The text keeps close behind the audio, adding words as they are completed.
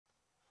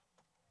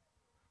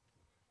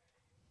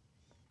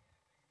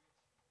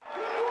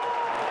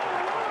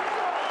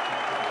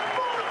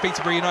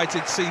Peterborough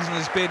United season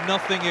has been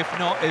nothing if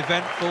not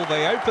eventful.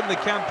 They opened the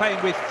campaign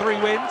with 3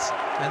 wins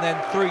and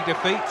then 3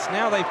 defeats.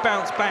 Now they've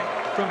bounced back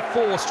from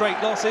 4 straight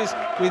losses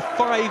with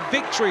 5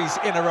 victories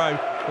in a row.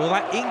 Well,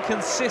 that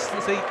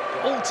inconsistency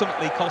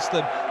ultimately cost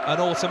them an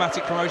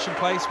automatic promotion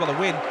place. Well, a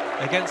win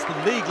against the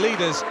league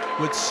leaders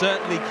would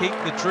certainly keep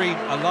the dream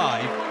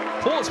alive.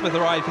 Portsmouth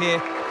arrive here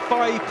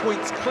 5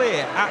 points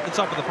clear at the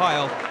top of the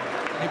pile.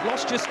 They've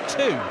lost just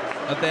 2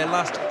 of their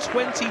last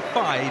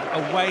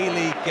 25 away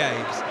league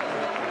games.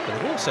 But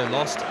they've also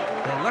lost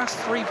their last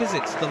 3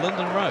 visits to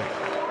London Road.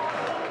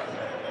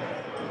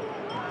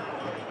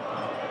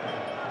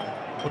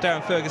 Well,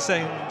 Darren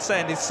Ferguson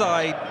and his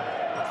side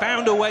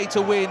found a way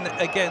to win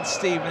against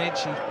Stevenage.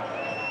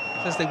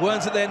 He says they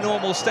weren't at their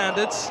normal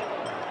standards.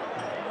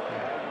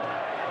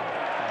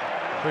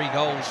 3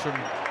 goals from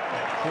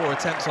 4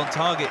 attempts on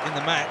target in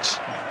the match,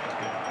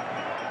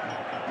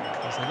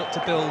 as they look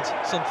to build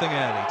something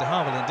early. De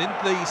Havilland in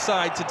the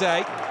side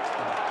today.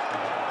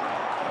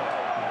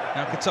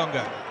 Now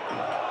Katonga.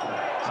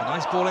 It's a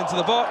nice ball into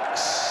the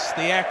box.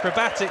 The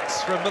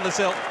acrobatics from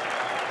Millersill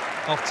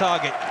off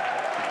target.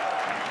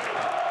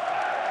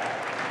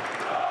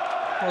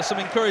 Well, some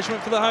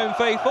encouragement for the home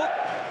faithful.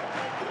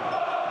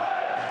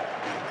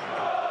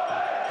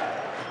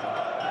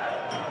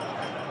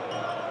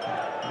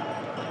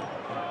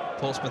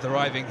 Portsmouth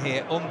arriving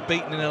here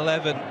unbeaten in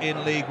 11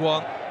 in League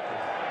One.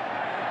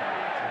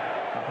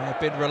 They've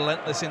been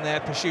relentless in their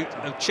pursuit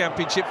of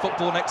Championship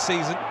football next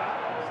season,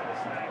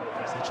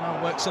 so they try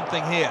and work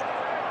something here.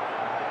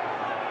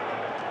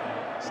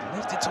 It's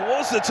lifted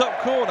towards the top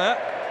corner.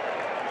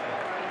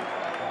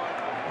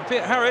 And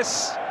Peter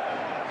Harris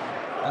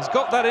has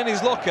got that in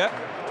his locker.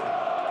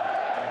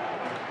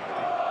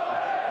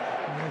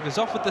 And he was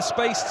offered the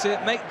space to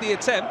make the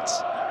attempt.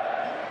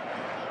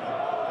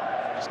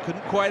 Just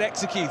couldn't quite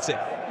execute it.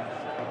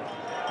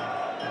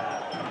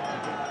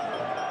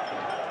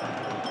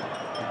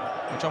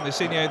 John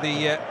Mousinho,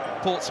 the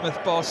Portsmouth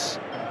boss,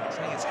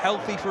 saying it's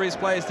healthy for his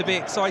players to be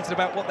excited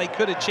about what they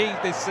could achieve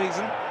this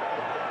season.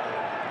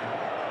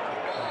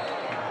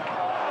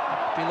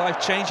 It'd be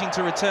life-changing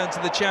to return to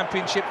the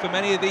Championship for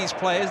many of these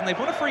players, and they've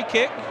won a free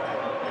kick.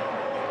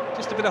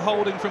 Just a bit of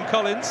holding from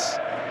Collins.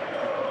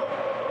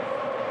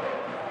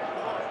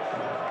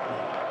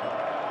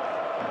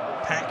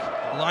 Pack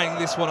lining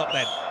this one up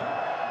then.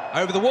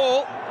 Over the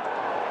wall.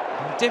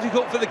 And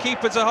difficult for the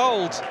keeper to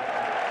hold.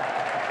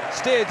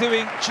 Steer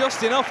doing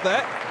just enough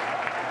there.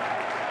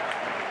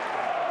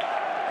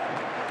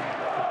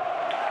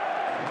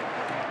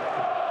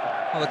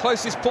 Well, the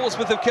closest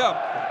Portsmouth have come.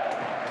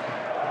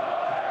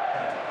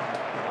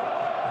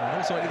 And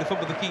ultimately the foot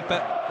with the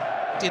keeper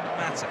didn't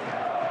matter.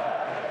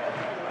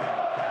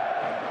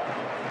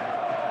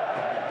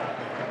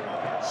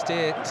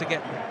 Steer to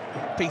get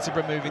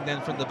Peterborough moving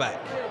then from the back.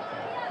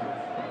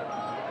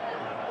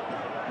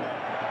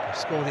 They've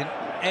scored in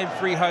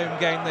every home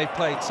game they've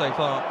played so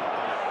far,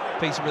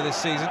 Peterborough, this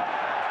season.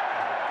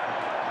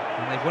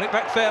 And they've won it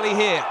back fairly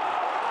here.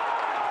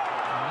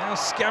 And now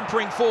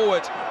scampering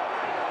forward.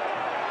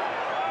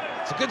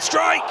 It's a good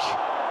strike!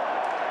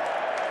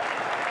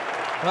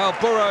 Well,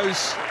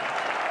 Burrows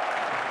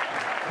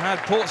had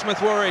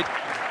Portsmouth worried.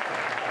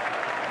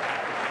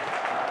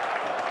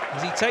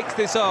 As he takes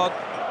this on,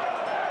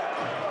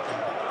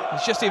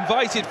 he's just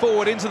invited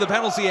forward into the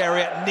penalty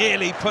area,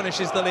 nearly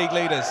punishes the league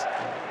leaders.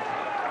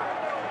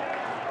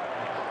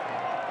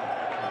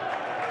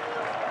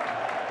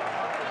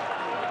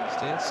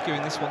 Still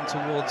skewing this one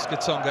towards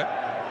Katonga.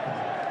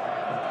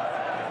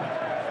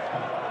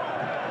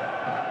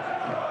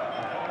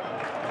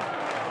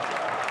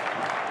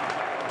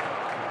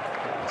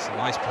 It's a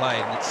nice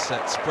play, and it's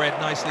spread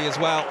nicely as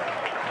well.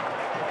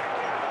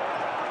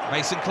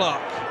 Mason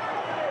Clark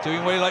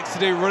doing what he likes to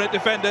do, run at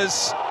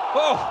defenders.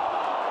 Oh!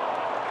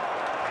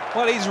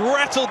 Well, he's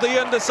rattled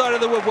the underside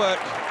of the woodwork.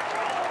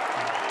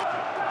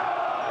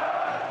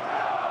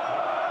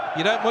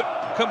 You don't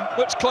come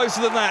much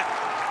closer than that.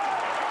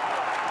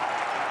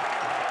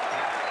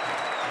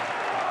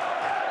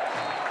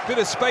 Bit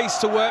of space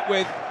to work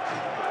with.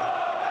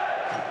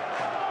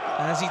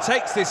 And as he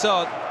takes this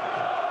on,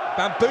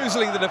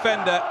 bamboozling the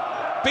defender,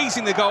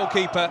 beating the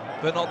goalkeeper,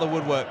 but not the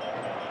woodwork.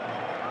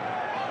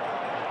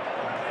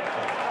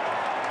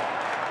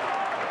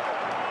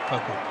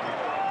 Okay.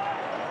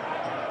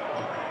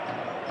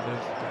 Bit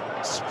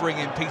of spring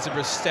in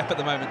Peterborough's step at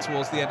the moment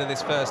towards the end of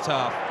this first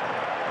half.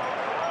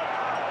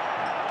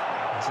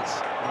 As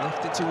it's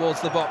lifted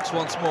towards the box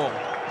once more.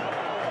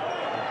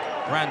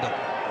 Randall.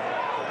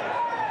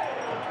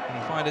 Can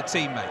he find a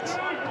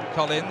teammate?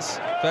 Collins,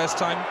 first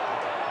time.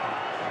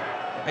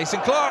 Mason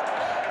Clark.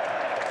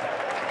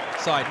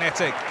 Side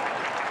netting.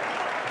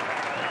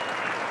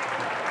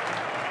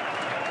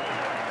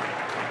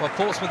 Well,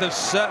 Portsmouth have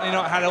certainly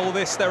not had all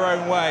this their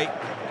own way.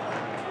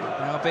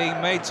 They are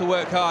being made to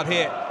work hard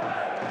here.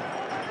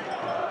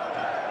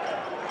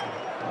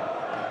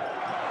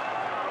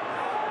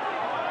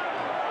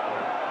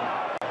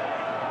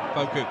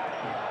 Boku.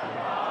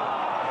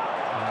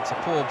 And it's a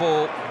poor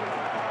ball.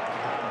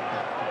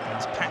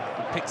 As Pat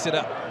picks it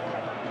up.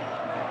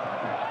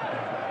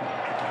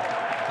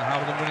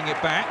 Rather than winning it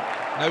back.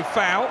 No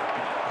foul.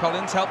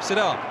 Collins helps it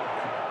up.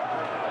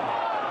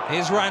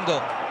 Here's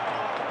Randall.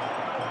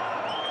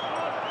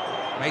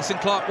 Mason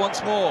Clark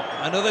once more.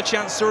 Another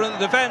chance to run the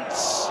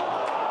defence.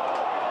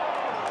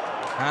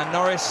 And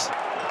Norris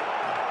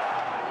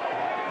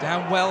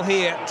down well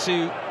here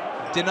to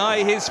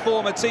deny his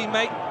former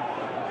teammate.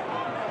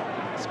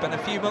 Spent a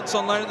few months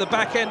on loan at the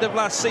back end of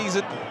last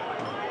season.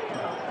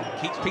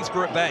 Keeps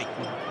Peterborough at bay.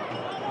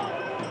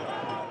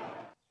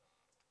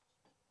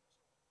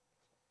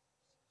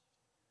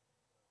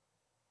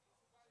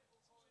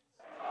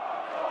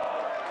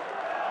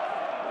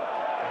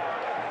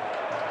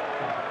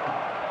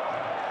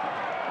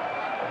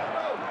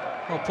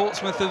 Well,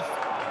 Portsmouth have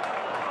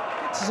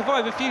had to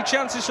survive a few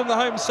chances from the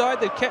home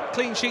side. They've kept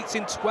clean sheets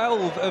in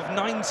 12 of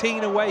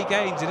 19 away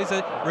games. It is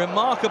a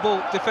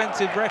remarkable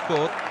defensive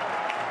record.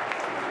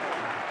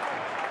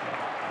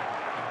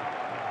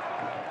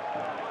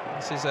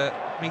 This is a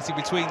meeting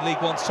between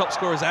League One's top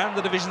scorers and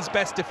the division's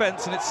best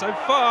defence, and it's so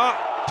far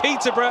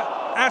Peterborough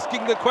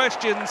asking the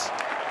questions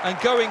and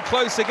going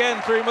close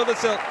again through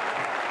Mothersill.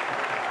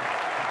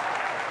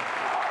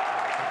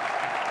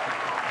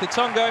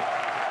 Kitongo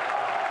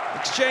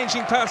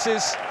exchanging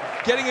passes,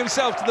 getting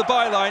himself to the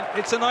byline.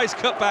 It's a nice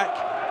cutback,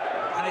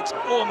 and it's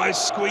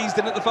almost squeezed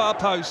in at the far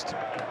post.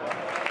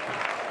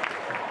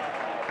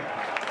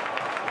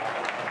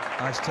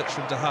 Nice touch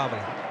from de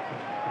Havilland.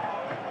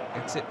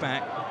 Gets it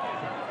back.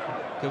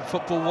 Good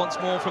football once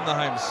more from the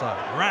home side.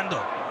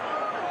 Randall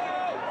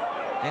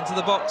into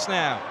the box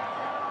now.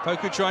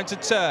 Poku trying to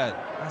turn,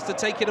 has to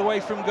take it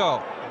away from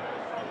goal.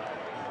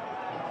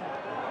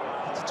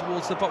 It's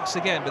towards the box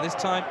again, but this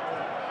time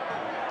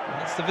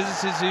it's the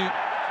visitors who,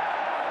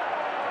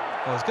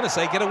 I was going to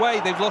say get away.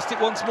 They've lost it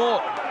once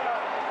more.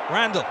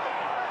 Randall.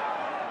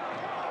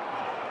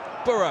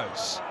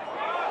 Burrows.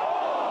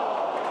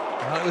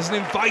 Well, it was an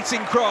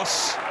inviting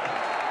cross.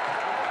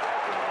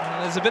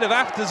 And there's a bit of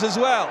afters as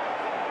well.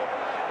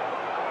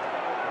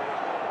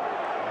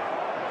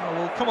 Well,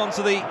 we'll come on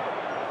to the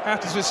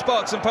afters with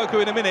Sparks and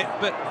Poku in a minute,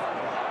 but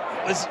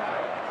it was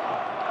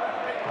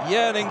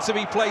yearning to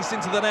be placed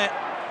into the net.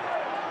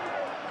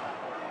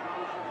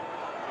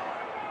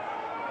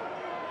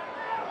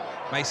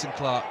 Mason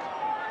Clark.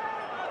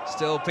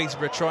 Still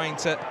Peterborough trying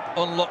to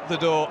unlock the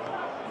door.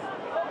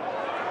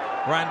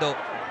 Randall.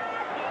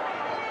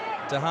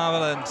 De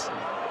Havilland.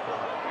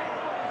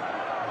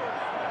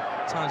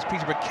 Times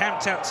Peterborough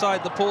camped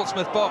outside the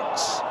Portsmouth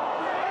box.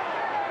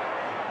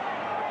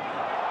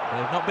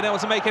 They've not been able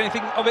to make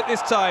anything of it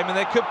this time, and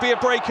there could be a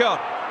break on.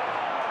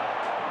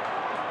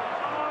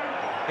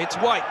 It's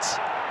White.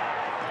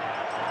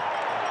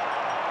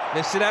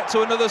 Lifts it out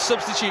to another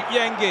substitute,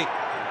 Yengi.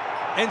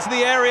 Into the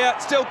area,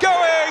 still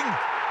going!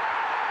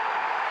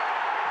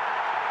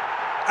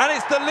 And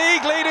it's the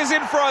league leaders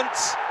in front.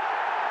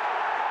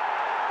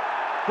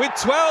 With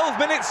 12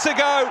 minutes to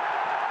go.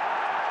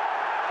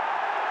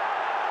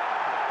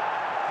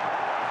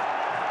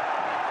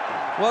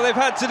 Well, they've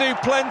had to do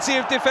plenty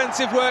of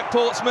defensive work,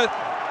 Portsmouth,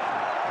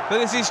 but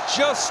this is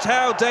just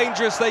how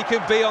dangerous they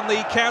can be on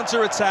the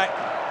counter-attack.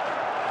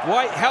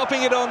 White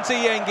helping it on to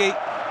Yengi,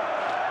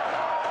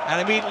 and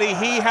immediately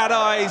he had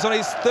eyes on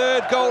his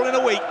third goal in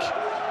a week.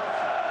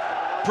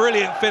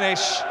 Brilliant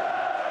finish.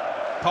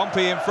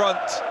 Pompey in front.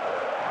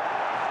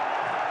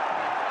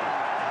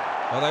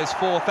 Well, those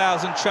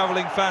 4,000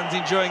 travelling fans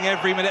enjoying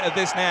every minute of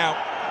this now.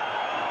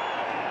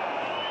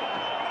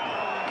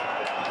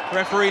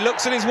 Referee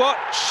looks at his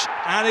watch,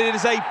 and it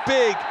is a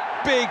big,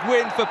 big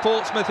win for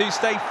Portsmouth, who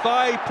stay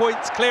 5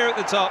 points clear at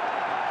the top.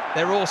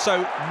 They're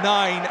also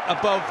 9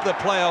 above the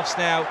playoffs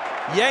now.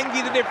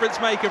 Yengi, the difference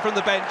maker from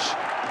the bench,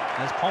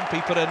 as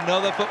Pompey put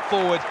another foot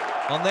forward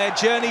on their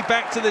journey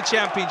back to the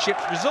Championship.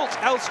 Results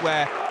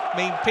elsewhere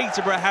mean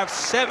Peterborough have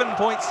 7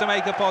 points to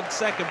make up on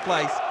second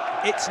place.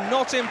 It's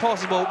not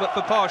impossible, but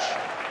for Posh,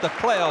 the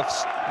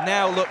playoffs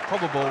now look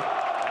probable.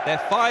 Their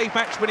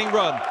 5-match winning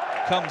run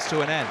comes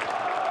to an end.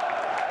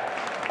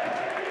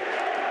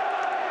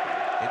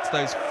 It's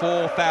those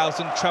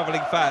 4,000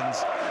 travelling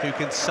fans who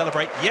can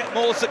celebrate yet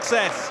more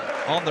success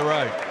on the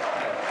road.